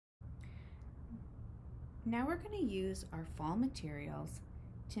Now we're going to use our fall materials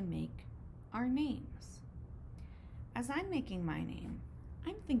to make our names. As I'm making my name,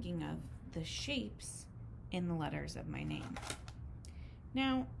 I'm thinking of the shapes in the letters of my name.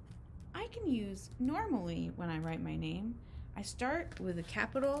 Now, I can use, normally when I write my name, I start with a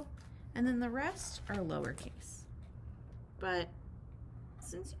capital and then the rest are lowercase. But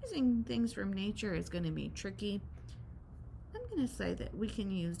since using things from nature is going to be tricky, I'm going to say that we can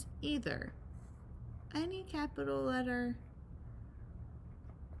use either any capital letter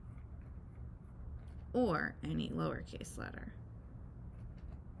or any lowercase letter.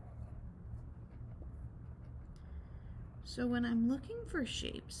 So when I'm looking for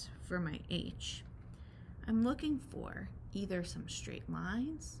shapes for my H, I'm looking for either some straight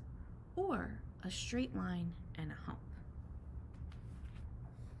lines or a straight line and a hump.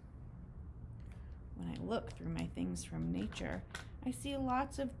 When I look through my things from nature, I see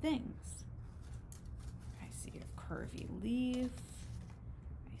lots of things. I see a curvy leaf.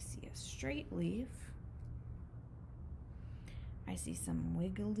 I see a straight leaf. I see some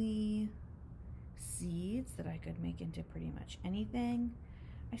wiggly seeds that I could make into pretty much anything.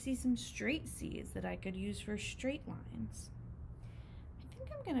 I see some straight seeds that I could use for straight lines. I think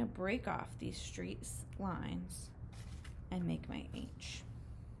I'm gonna break off these straight lines and make my H.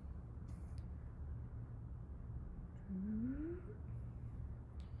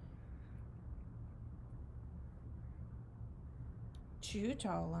 Two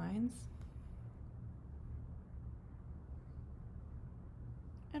tall lines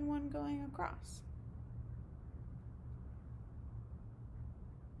and one going across.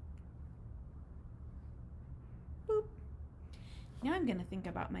 Boop. Now I'm going to think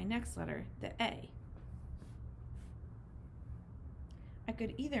about my next letter, the A. I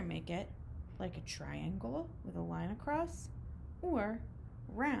could either make it like a triangle with a line across or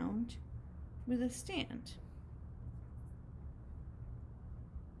round with a stand.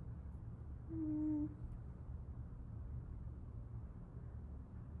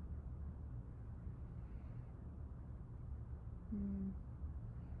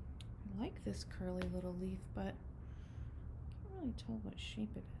 I like this curly little leaf, but I can't really tell what shape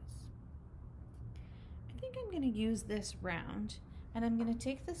it is. I think I'm going to use this round, and I'm going to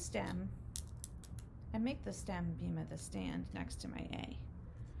take the stem and make the stem beam of the stand next to my A.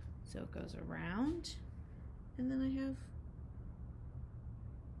 So it goes around, and then I have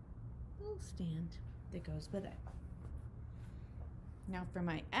a little stand that goes with it. Now for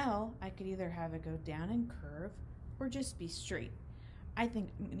my L, I could either have it go down and curve or just be straight. I think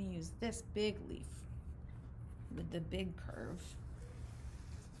I'm going to use this big leaf with the big curve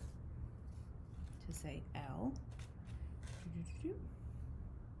to say L.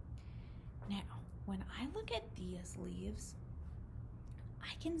 Now, when I look at these leaves,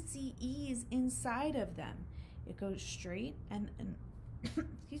 I can see E's inside of them. It goes straight and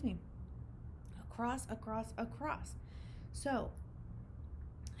excuse me, across, across, across. So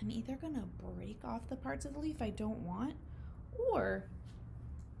I'm either gonna break off the parts of the leaf I don't want, or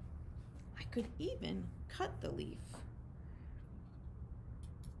I could even cut the leaf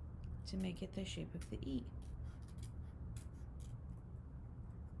to make it the shape of the E.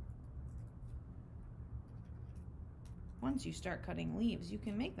 Once you start cutting leaves, you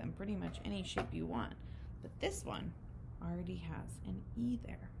can make them pretty much any shape you want, but this one already has an E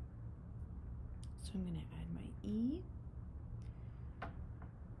there. So I'm gonna add my E.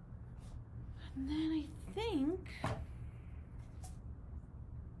 And then I think,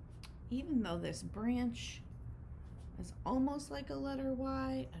 even though this branch is almost like a letter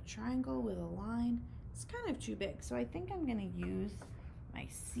Y, a triangle with a line, it's kind of too big. So I think I'm gonna use my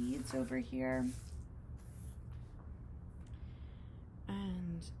seeds over here.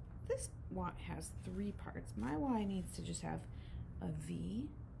 And this Y has 3 parts. My Y needs to just have a V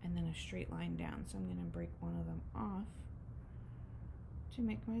and then a straight line down. So I'm gonna break one of them off to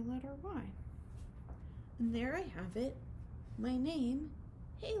make my letter Y. And there I have it, my name,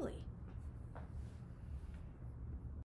 Haley.